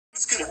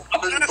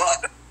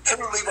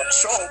Literally my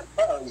show.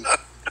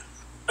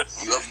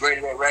 You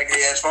upgraded that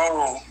raggedy ass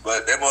phone,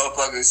 but that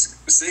motherfucking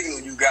signal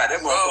you got,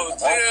 that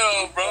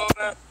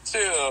motherfucking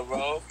chill,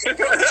 bro.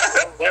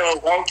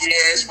 That wonky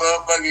ass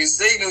motherfucking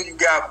signal you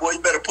got, boy.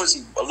 You better put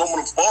some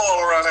aluminum foil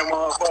around that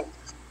motherfucker.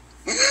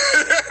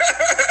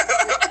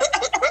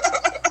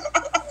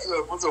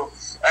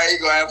 I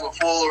ain't gonna have some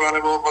foil around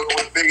that motherfucker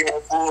with a big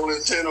ass foil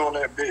antenna on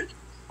that bitch,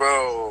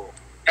 bro.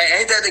 Hey,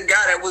 ain't that the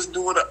guy that was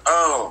doing the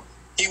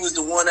he was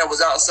the one that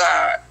was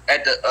outside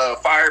at the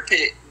fire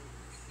pit?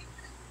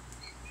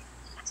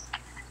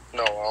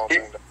 No, I don't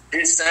think that.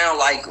 It sound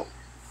like him.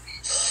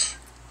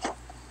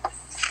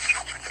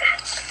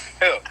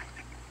 Hell.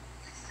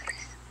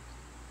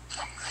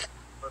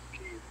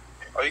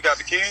 Oh, you got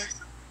the keys?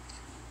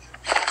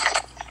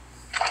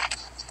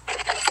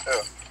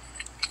 Yeah.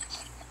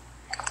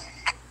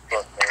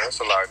 Look, man, there's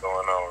a lot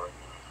going on right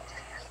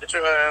now. Get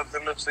your ass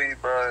in the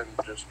seat, bro, and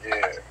just, you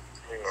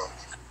know.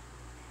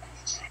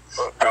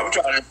 I'm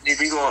trying to see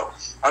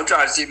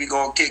if he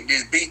gonna kick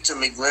this beat to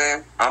me,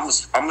 Glenn. I'm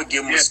gonna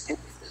give him a skip.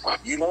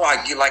 You know,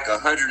 I get like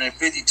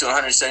 150 to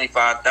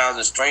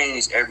 175,000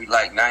 streams every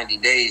like 90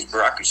 days,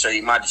 bro. I can show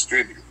you my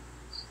distributor.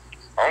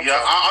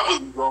 I was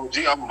bro.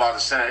 G, I'm about to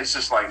say it's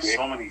just like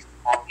so many.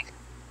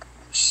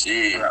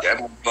 Shit, that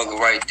motherfucker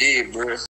right there, bro.